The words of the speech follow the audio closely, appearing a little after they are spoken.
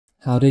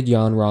How did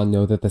Yon Rha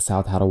know that the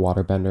South had a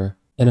waterbender?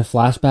 In a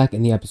flashback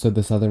in the episode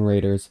The Southern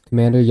Raiders,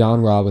 Commander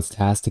Yon Rha was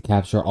tasked to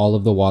capture all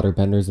of the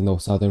waterbenders in the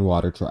Southern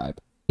Water Tribe.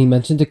 He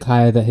mentioned to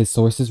Kaya that his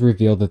sources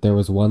revealed that there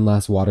was one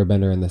last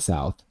waterbender in the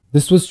South.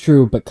 This was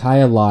true, but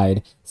Kaya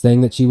lied,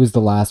 saying that she was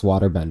the last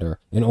waterbender,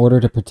 in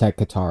order to protect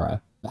Katara.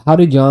 But how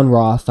did Yon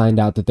Rha find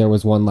out that there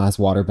was one last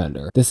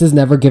waterbender? This is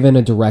never given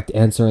a direct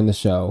answer in the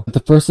show, but the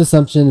first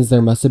assumption is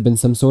there must have been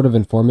some sort of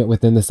informant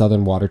within the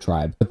Southern Water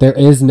Tribe, but there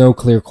is no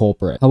clear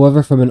culprit.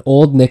 However, from an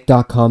old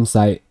Nick.com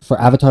site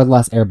for Avatar The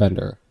Last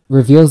Airbender,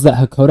 reveals that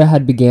Hakoda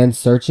had began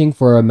searching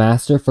for a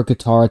master for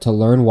Katara to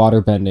learn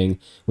waterbending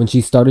when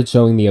she started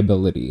showing the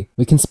ability.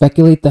 We can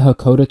speculate that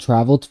Hakoda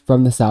traveled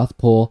from the South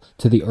Pole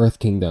to the Earth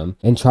Kingdom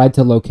and tried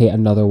to locate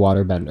another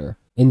waterbender.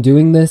 In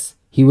doing this,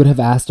 he would have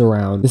asked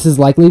around. This is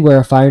likely where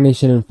a Fire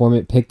Nation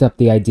informant picked up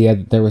the idea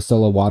that there was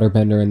still a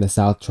waterbender in the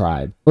South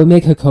Tribe. It would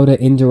make Hakoda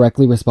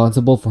indirectly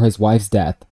responsible for his wife's death.